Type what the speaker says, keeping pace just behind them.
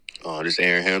This is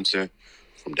Aeryn Hampton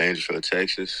from Dangerfield,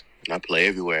 Texas, and I play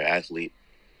everywhere, athlete.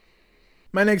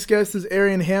 My next guest is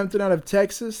Aeryn Hampton out of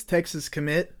Texas, Texas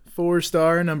commit,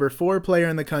 4-star, number 4 player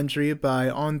in the country by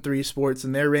On3 Sports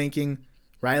in their ranking.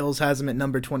 Rivals has him at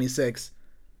number 26.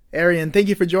 Aeryn, thank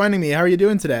you for joining me. How are you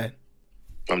doing today?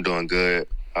 I'm doing good.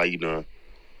 How you doing?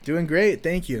 Doing great,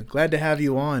 thank you. Glad to have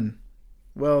you on.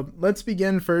 Well, let's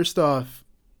begin first off.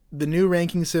 The new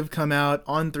rankings have come out.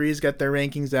 On3's got their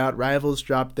rankings out. Rivals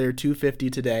dropped their 250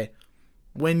 today.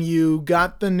 When you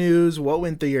got the news, what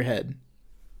went through your head?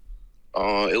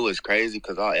 It was crazy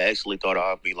because I actually thought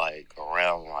I'd be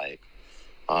around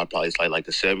I'd probably say like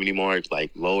the 70 mark,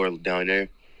 like lower down there.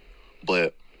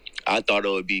 But I thought it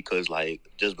would be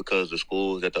just because the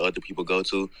schools that the other people go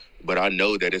to. But I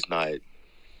know that it's not.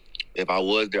 If I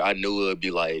was there, I knew it would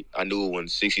be I knew it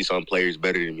was 60-something players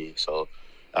better than me. So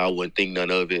I wouldn't think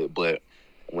none of it. But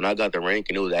when I got the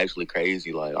ranking, it was actually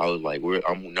crazy. I was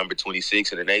I'm number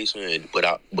 26 in the nation,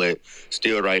 but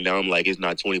still right now I'm it's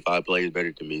not 25 players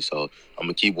better than me. So I'm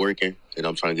gonna keep working, and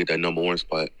I'm trying to get that number 1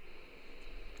 spot.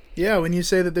 Yeah, when you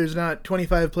say that there's not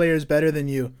 25 players better than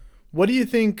you, what do you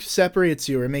think separates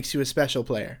you or makes you a special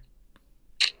player?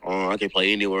 I can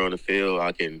play anywhere on the field.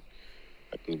 I can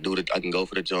go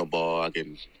for the jump ball. I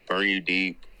can burn you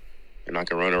deep, and I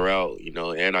can run a route.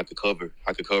 And I could cover.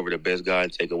 I could cover the best guy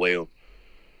and take away him.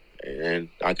 And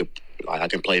I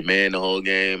can play man the whole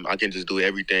game. I can just do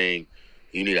everything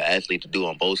you need an athlete to do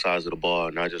on both sides of the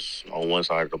ball, not just on one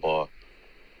side of the ball.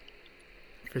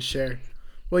 For sure.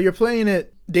 Well, you're playing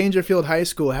at Dangerfield High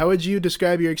School. How would you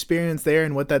describe your experience there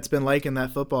and what that's been like in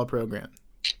that football program?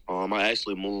 I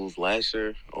actually moved last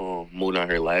year. Moved out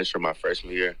here last year, my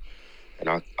freshman year, and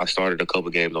I started a couple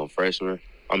games on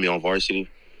varsity.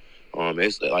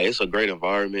 It's a great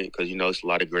environment because it's a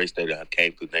lot of greats that have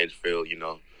came through Dangerfield.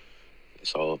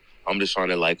 So I'm just trying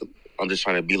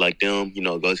to be like them,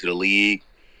 go to the league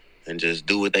and just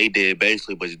do what they did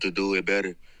basically, but to do it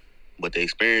better. But the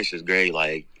experience is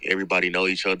great. Everybody know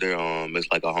each other.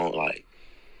 It's like a home,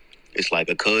 it's like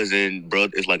a cousin,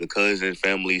 brother. It's like a cousin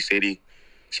family city.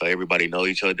 So everybody know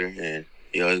each other, and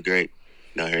it's great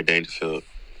down here in Dangerfield.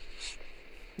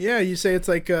 Yeah, you say it's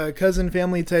like a cousin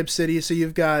family type city. So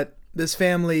you've got this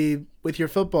family with your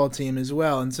football team as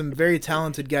well, and some very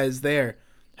talented guys there.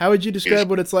 How would you describe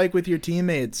what it's like with your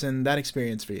teammates and that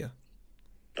experience for you?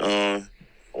 One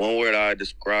word I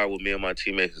describe with me and my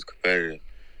teammates is competitive.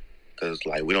 Because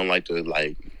we don't like to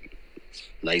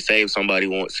say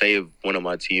if one of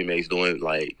my teammates doing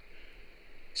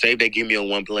say if they give me a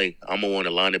one play, I'm gonna want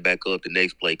to line it back up the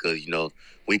next play because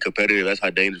we competitive. That's how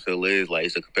Dangerfield is.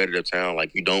 It's a competitive town.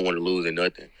 You don't want to lose in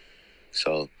nothing.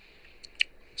 So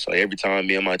every time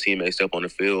me and my teammates step on the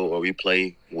field or we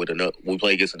play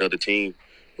against another team,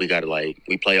 we gotta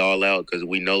we play all out because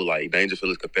we know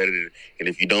Dangerfield is competitive, and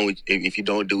if you don't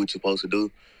do what you're supposed to do,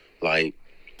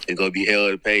 it's gonna be hell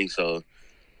to pay. So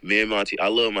me and I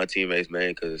love my teammates,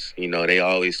 man, because they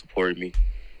always support me.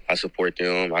 I support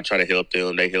them. I try to help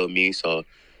them. They help me. So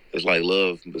it's like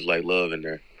love. It's like love in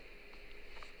there.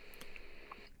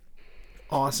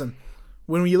 Awesome.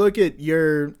 When you look at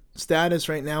your status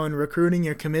right now in recruiting,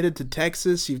 you're committed to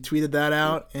Texas. You've tweeted that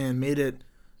out and made it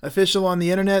official on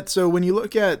the internet. So when you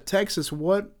look at Texas,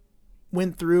 what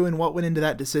went through and what went into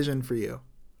that decision for you?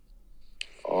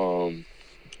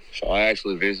 So I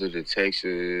actually visited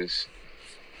Texas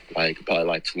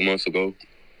probably 2 months ago,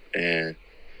 and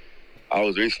I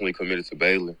was recently committed to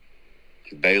Baylor.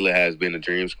 Baylor has been a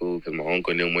dream school because my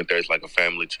uncle and them went there. It's like a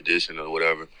family tradition or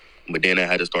whatever. But then I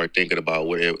had to start thinking about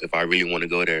if I really want to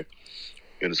go there.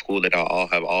 And the school that I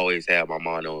have always had my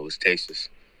mind on was Texas.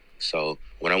 So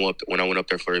when I went up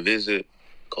there for a visit,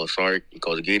 Coach Sark and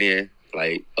Coach Gideon,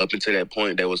 up until that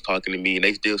point, they was talking to me, and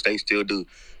they still do.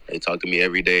 They talk to me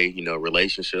every day,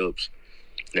 relationships.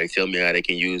 They tell me how they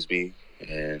can use me,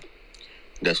 and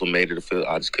that's what made it a field.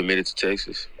 I just committed to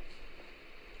Texas.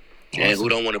 Awesome. And who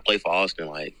don't want to play for Austin,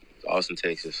 Austin,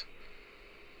 Texas?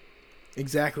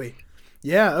 Exactly.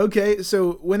 Yeah, okay.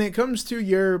 So when it comes to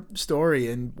your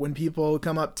story and when people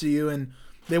come up to you and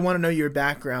they want to know your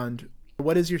background,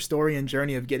 what is your story and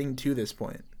journey of getting to this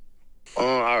point?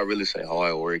 I would really say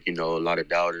hard work, a lot of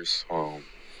doubters.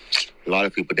 A lot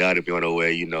of people doubted me on the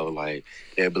way,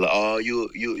 they'd be like, oh, you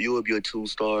would be a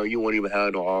 2-star, you won't even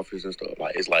have no offers and stuff.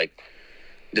 It's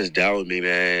just doubting me,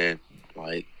 man.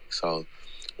 So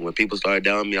when people started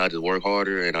doubting me, I just work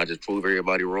harder and I just prove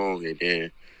everybody wrong. And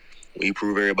then when you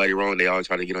prove everybody wrong, they always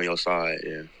try to get on your side.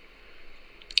 Yeah.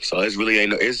 So it's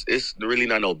really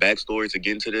not no backstory to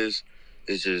get into this.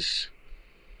 It's just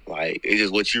it's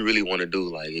just what you really want to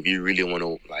do. If you really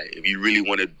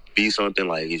want to be something,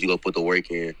 if you go put the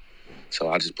work in, So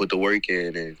I just put the work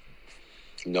in, and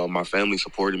my family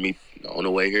supported me on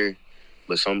the way here.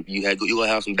 But you gonna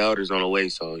have some doubters on the way,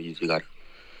 so you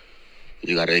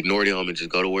gotta ignore them and just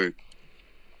go to work.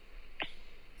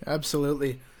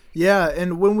 Absolutely. Yeah,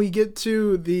 and when we get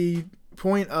to the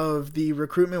point of the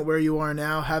recruitment where you are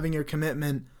now, having your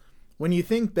commitment, when you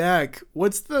think back,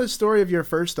 what's the story of your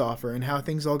first offer and how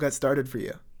things all got started for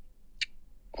you?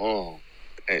 Oh,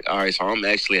 all right. So I'm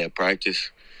actually at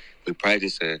practice. We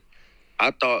practicing.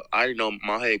 I didn't know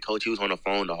my head coach. He was on the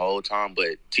phone the whole time.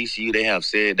 But TCU,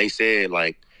 they said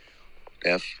like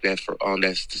that's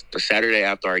the Saturday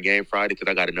after our game Friday,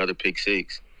 because I got another pick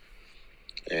six,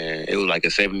 and it was like a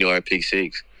 70-yard pick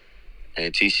six.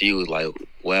 And TCU was like,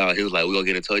 wow. He was like, we gonna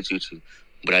get in touch with you.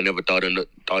 But I never thought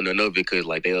none of it, because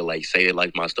like they would like say it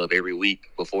like my stuff every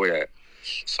week before that.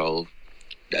 So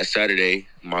that Saturday,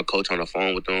 my coach on the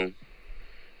phone with them.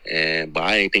 But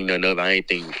I ain't think nothing of it. I ain't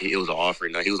think it was an offer.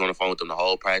 No, he was on the phone with them the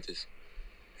whole practice.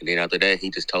 And then after that, he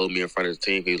just told me in front of the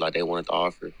team, he was like, they wanted to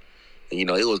offer. And, it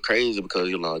was crazy because,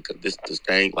 this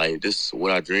thing, like, this is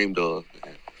what I dreamed of.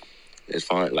 And it's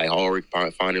fine, like, already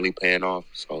finally paying off.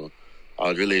 So I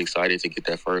was really excited to get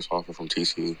that first offer from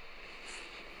TCU.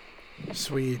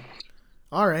 Sweet.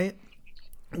 All right.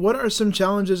 What are some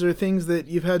challenges or things that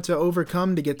you've had to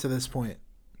overcome to get to this point?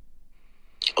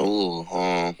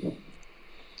 Oh,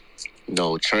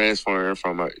 transferring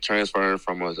from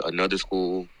another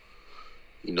school,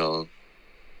 you know,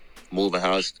 moving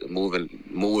from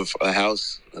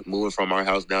our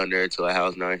house down there to a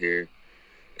house down here.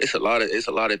 It's a lot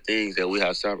of things that we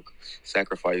have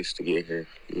sacrificed to get here.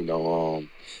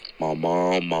 My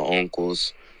mom, my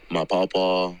uncles, my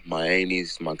papa, my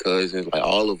aunties, my cousins, like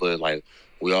all of us, like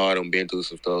we all done been through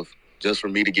some stuff just for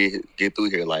me to get through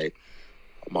here. Like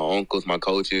my uncles, my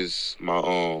coaches,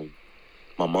 my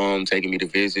mom taking me to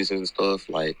visits and stuff.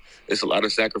 Like it's a lot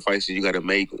of sacrifices you got to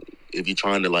make if you're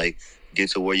trying to like get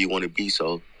to where you want to be.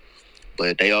 So,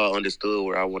 but they all understood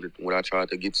what I tried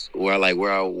to get, where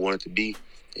I wanted to be,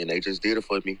 and they just did it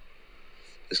for me.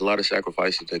 There's a lot of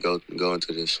sacrifices that go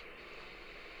into this.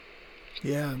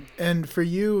 Yeah, and for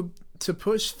you to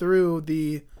push through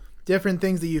the different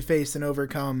things that you face and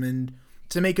overcome and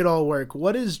to make it all work,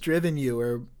 what has driven you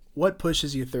or what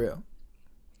pushes you through?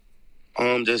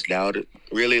 Just doubted.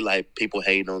 Really, like people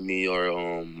hating on me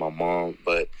or my mom,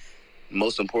 but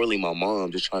most importantly, my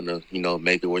mom just trying to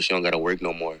make it where she don't gotta work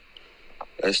no more.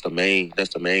 That's the main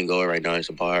goal right now, is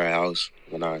to buy her house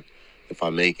if I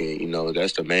make it.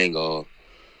 That's the main goal.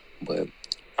 But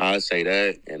I'd say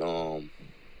that, and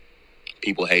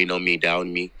people hating on me,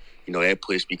 doubting me, that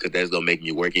pushed me, because that's gonna make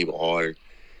me work even harder.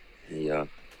 Yeah.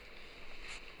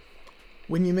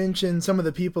 When you mention some of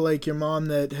the people like your mom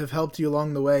that have helped you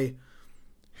along the way,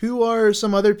 who are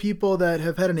some other people that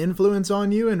have had an influence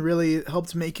on you and really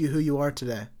helped make you who you are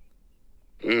today?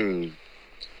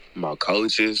 My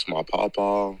coaches, my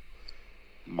papa,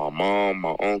 my mom,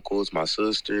 my uncles, my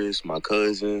sisters, my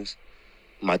cousins,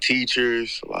 my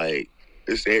teachers, like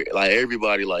like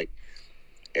everybody, like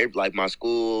my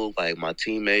school, like my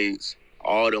teammates,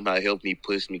 all of them have helped me,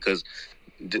 push me. Because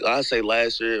I say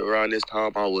last year around this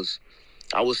time, I was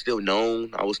still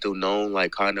known.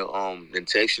 Like kind of in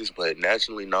Texas, but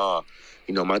nationally, nah.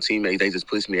 My teammates, they just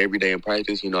push me every day in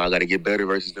practice. I got to get better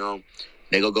versus them.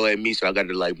 They go at me, so I got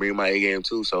to like bring my A game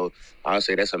too. So I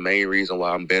say that's the main reason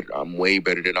why I'm better. I'm way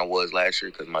better than I was last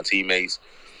year, because my teammates.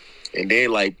 And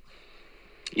then like,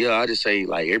 yeah, I just say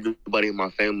like everybody in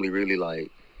my family, really,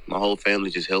 like my whole family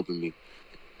just helping me.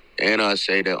 And I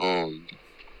say that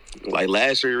like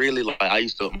last year, really, like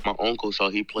my uncle, so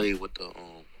he played with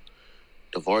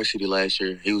the varsity last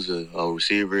year. He was a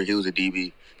receiver. He was a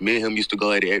DB. Me and him used to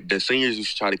go at it. The seniors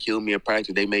used to try to kill me in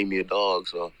practice. They made me a dog.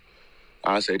 So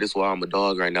I say this is why I'm a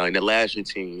dog right now. And the last year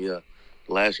team, yeah.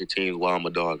 The last year team is why I'm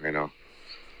a dog right now.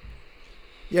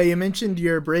 Yeah, you mentioned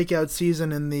your breakout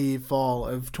season in the fall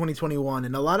of 2021,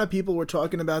 and a lot of people were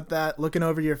talking about that, looking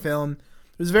over your film.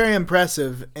 It was very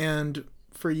impressive. And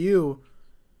for you,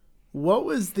 what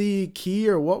was the key,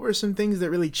 or what were some things that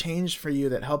really changed for you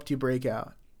that helped you break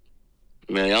out?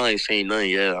 Man, y'all ain't seen nothing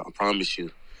yet. I promise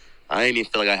you. I ain't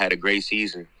even feel like I had a great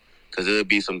season, because there'll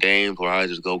be some games where I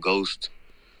just go ghost,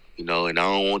 and I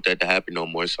don't want that to happen no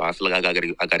more. So I feel like I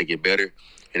gotta get better.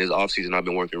 In this offseason, I've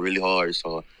been working really hard.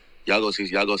 So y'all go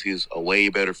see a way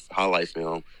better highlight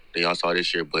film than y'all saw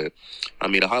this year. But I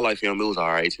mean, the highlight film, it was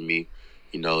all right to me.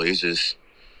 It's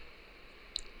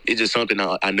just something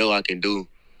I know I can do.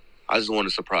 I just want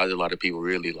to surprise a lot of people,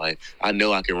 really. Like, I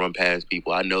know I can run past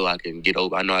people. I know I can get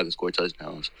over. I know I can score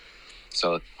touchdowns.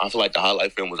 So I feel like the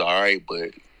highlight film was all right,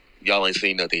 but y'all ain't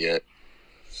seen nothing yet.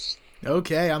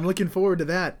 Okay, I'm looking forward to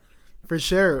that for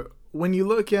sure. when you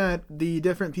look at the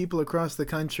different people across the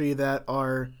country that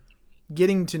are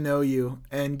getting to know you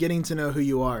and getting to know who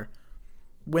you are,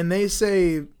 when they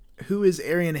say, "Who is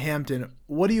Aeryn Hampton?"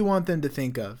 what do you want them to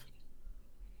think of?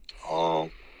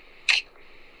 Um,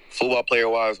 Football player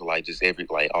wise, or like just every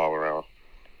like all around.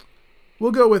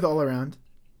 We'll go with all around.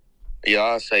 Yeah,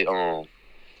 I say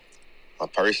a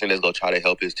person that's gonna try to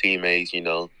help his teammates.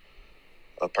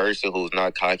 A person who's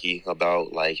not cocky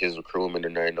about like his recruitment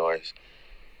and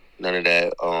none of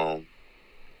that.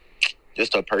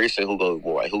 Just a person who go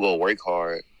work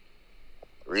hard.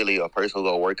 Really, a person who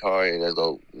go work hard and that's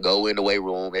go in the weight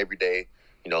room every day.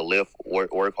 Lift,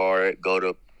 work hard, go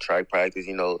to track practice.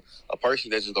 A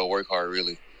person that's just gonna work hard.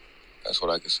 Really, that's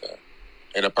what I can say.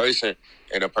 And a person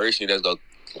that's gonna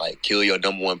like kill your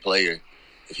number one player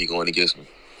if you're going against him.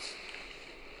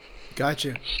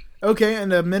 Gotcha. Okay,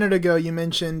 and a minute ago you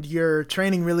mentioned you're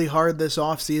training really hard this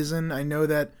off season. I know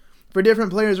that for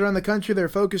different players around the country, they're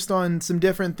focused on some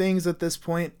different things at this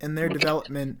point in their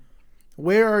development.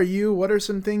 Where are you? What are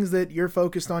some things that you're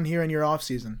focused on here in your off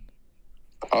season?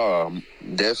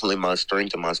 Definitely my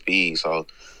strength and my speed. So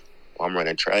I'm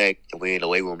running track and we in the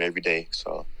weight room every day.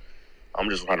 So I'm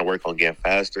just trying to work on getting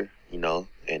faster.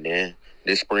 And then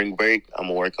this spring break, I'm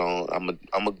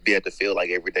gonna be at the field like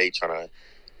every day trying to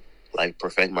like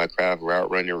perfect my craft, route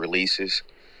running, releases,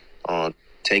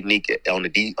 technique on the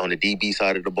DB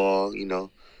side of the ball.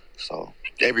 So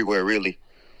everywhere really.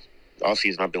 All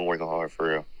season I've been working hard for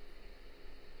real.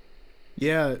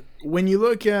 Yeah, when you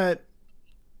look at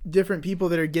different people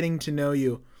that are getting to know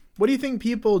you, what do you think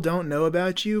people don't know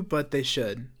about you, but they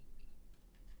should?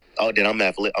 Oh, then I'm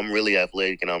athletic. I'm really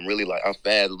athletic, and I'm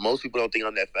fast. Most people don't think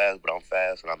I'm that fast, but I'm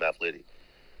fast and I'm athletic.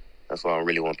 That's what I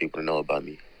really want people to know about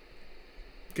me.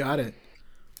 Got it.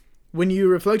 When you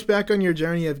reflect back on your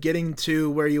journey of getting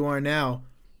to where you are now,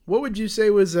 what would you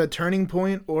say was a turning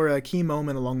point or a key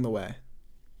moment along the way?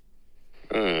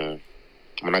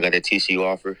 When I got that TCU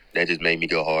offer, that just made me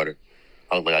go harder.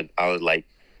 I was like,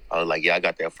 yeah, I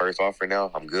got that first offer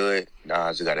now. I'm good. Now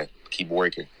I just gotta keep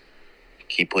working,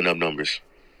 keep putting up numbers.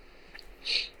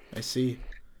 I see.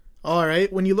 All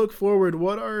right. When you look forward,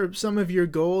 what are some of your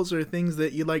goals or things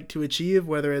that you'd like to achieve,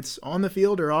 whether it's on the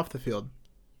field or off the field?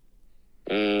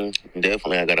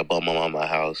 Definitely, I gotta bump my mama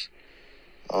house.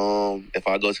 If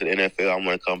I go to the NFL, I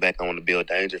want to come back. I want to build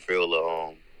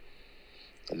Dangerfield,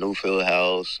 a new field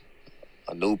house,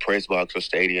 a new press box or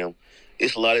stadium.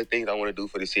 It's a lot of things I want to do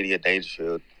for the city of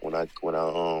Dangerfield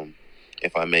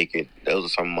if I make it. Those are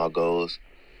some of my goals.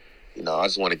 I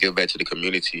just want to give back to the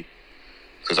community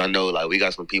because I know like we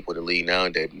got some people in the league now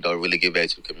that don't really give back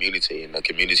to the community, and the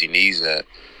community needs that.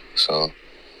 So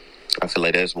I feel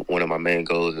like that's one of my main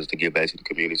goals is to give back to the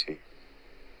community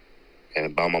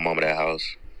and buy my mama that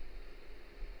house.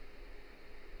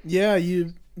 Yeah,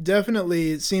 you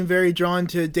definitely seem very drawn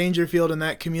to Dangerfield and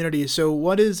that community. So,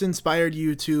 what has inspired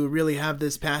you to really have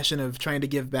this passion of trying to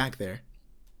give back there?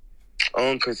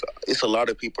 Cause it's a lot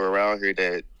of people around here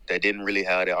that didn't really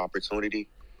have the opportunity,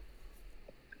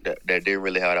 that didn't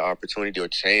really have the opportunity or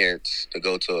chance to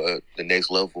go to the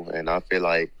next level, and I feel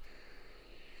like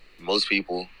most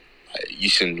people, you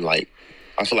shouldn't like.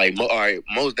 I feel like all right,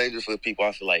 most dangerous for people.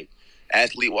 I feel like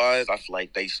athlete wise, I feel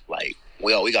like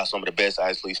well, we got some of the best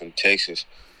athletes in Texas.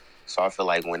 So I feel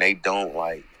like when they don't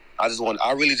like, I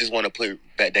really just want to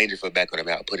put Dangerfield back on the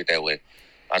map. Put it that way.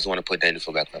 I just want to put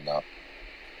Dangerfield back on the map.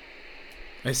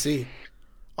 I see.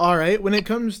 All right. When it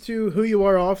comes to who you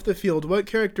are off the field, what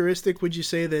characteristic would you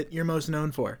say that you're most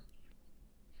known for?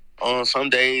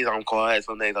 Some days I'm quiet,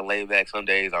 some days I'm laid back, some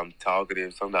days I'm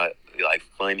talkative, some not like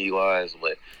funny wise,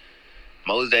 but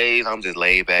most days I'm just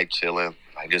laid back, chilling,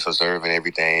 like just observing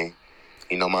everything.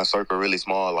 My circle really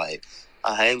small. Like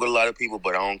I hang with a lot of people,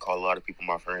 but I don't call a lot of people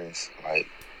my friends. Like,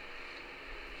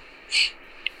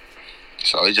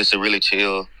 so it's just a really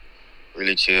chill,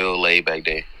 laid back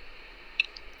day.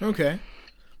 Okay.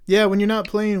 Yeah, when you're not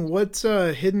playing, what's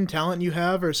a hidden talent you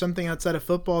have or something outside of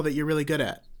football that you're really good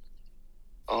at?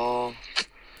 Um,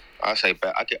 I say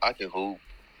I can hoop,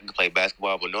 I can play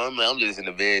basketball, but normally I'm just in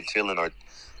the bed chilling, or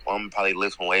I'm probably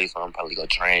lifting weights, so I'm probably gonna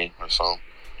train or something.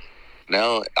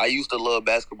 Now I used to love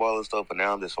basketball and stuff, but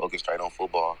now I'm just focused straight on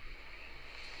football.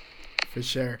 For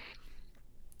sure.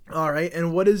 All right.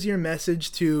 And what is your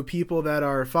message to people that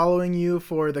are following you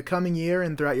for the coming year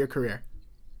and throughout your career?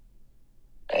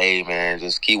 Hey man,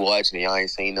 just keep watching. Y'all ain't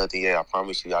seen nothing yet. I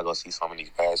promise you, y'all gonna see some of these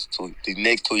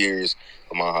next 2 years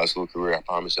of my high school career. I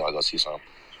promise y'all gonna see some.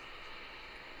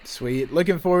 Sweet.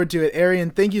 Looking forward to it.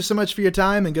 Aeryn, thank you so much for your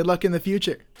time and good luck in the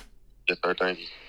future. Yes, sir. Thank you.